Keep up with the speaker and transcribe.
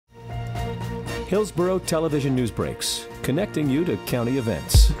Hillsborough Television News Breaks, connecting you to county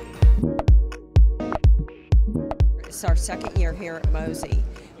events. It's our second year here at MOSI,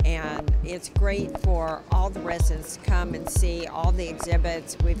 and it's great for all the residents to come and see all the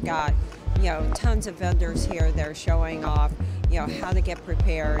exhibits. We've got, tons of vendors here that are showing off, how to get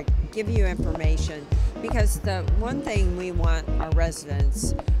prepared, give you information, because the one thing we want our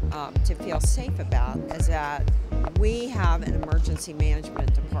residents to feel safe about is that we have an emergency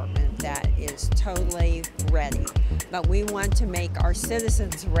management department that is totally ready, but we want to make our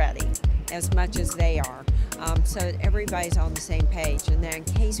citizens ready as much as they are, so that everybody's on the same page, and then in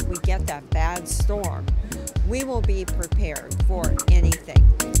case we get that bad storm, we will be prepared for anything.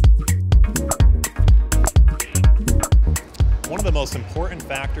 One of the most important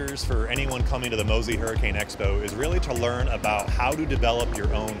factors for anyone coming to the MOSI Hurricane Expo is really to learn about how to develop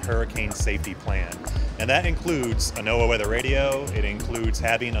your own hurricane safety plan. And that includes a NOAA weather radio, it includes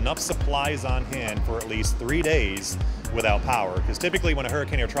having enough supplies on hand for at least 3 days without power. Because typically when a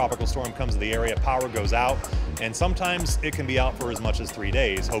hurricane or tropical storm comes to the area, power goes out, and sometimes it can be out for as much as 3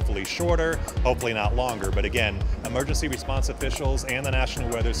 days, hopefully shorter, hopefully not longer. But again, emergency response officials and the National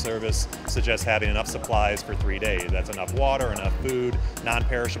Weather Service suggest having enough supplies for 3 days. That's enough water, enough food,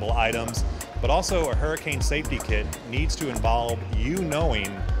 non-perishable items. But also a hurricane safety kit needs to involve you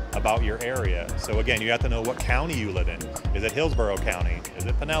knowing about your area. So again, you have to know what county you live in. Is it Hillsborough County? Is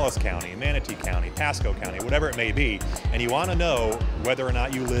it Pinellas County, Manatee County, Pasco County, whatever it may be. And you want to know whether or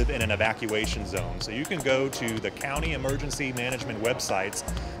not you live in an evacuation zone. So you can go to the county emergency management websites,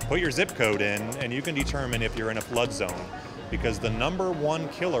 put your zip code in, and you can determine if you're in a flood zone. Because the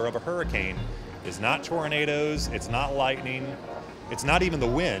 #1 killer of a hurricane is not tornadoes, it's not lightning, it's not even the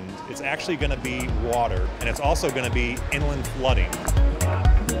wind, it's actually going to be water, and it's also going to be inland flooding.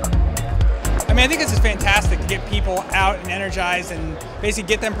 I think this is fantastic to get people out and energized and basically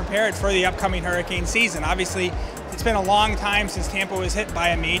get them prepared for the upcoming hurricane season. Obviously, it's been a long time since Tampa was hit by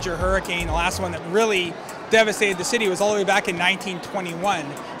a major hurricane. The last one that really devastated the city was all the way back in 1921.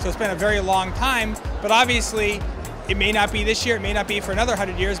 So it's been a very long time, but obviously it may not be this year, it may not be for another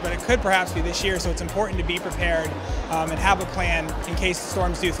 100 years, but it could perhaps be this year. So it's important to be prepared and have a plan in case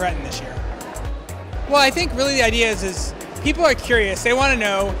storms do threaten this year. Well, I think really the idea is people are curious. They want to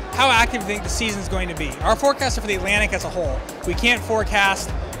know how active they think the season's going to be. Our forecasts are for the Atlantic as a whole. We can't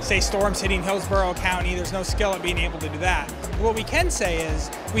forecast, say, storms hitting Hillsborough County. There's no skill at being able to do that. But what we can say is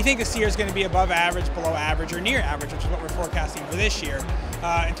we think this year is going to be above average, below average, or near average, which is what we're forecasting for this year.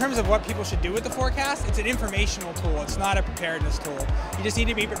 In terms of what people should do with the forecast, it's an informational tool. It's not a preparedness tool. You just need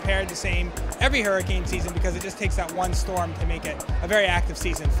to be prepared the same every hurricane season, because it just takes that one storm to make it a very active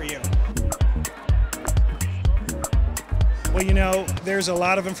season for you. Well, there's a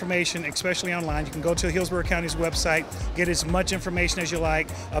lot of information, especially online. You can go to Hillsborough County's website, get as much information as you like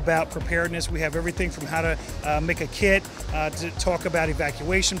about preparedness. We have everything from how to make a kit, to talk about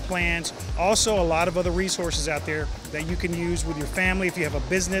evacuation plans. Also, a lot of other resources out there that you can use with your family. If you have a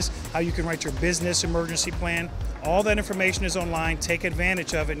business, how you can write your business emergency plan. All that information is online. Take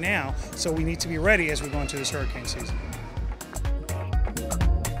advantage of it now. So we need to be ready as we go into this hurricane season.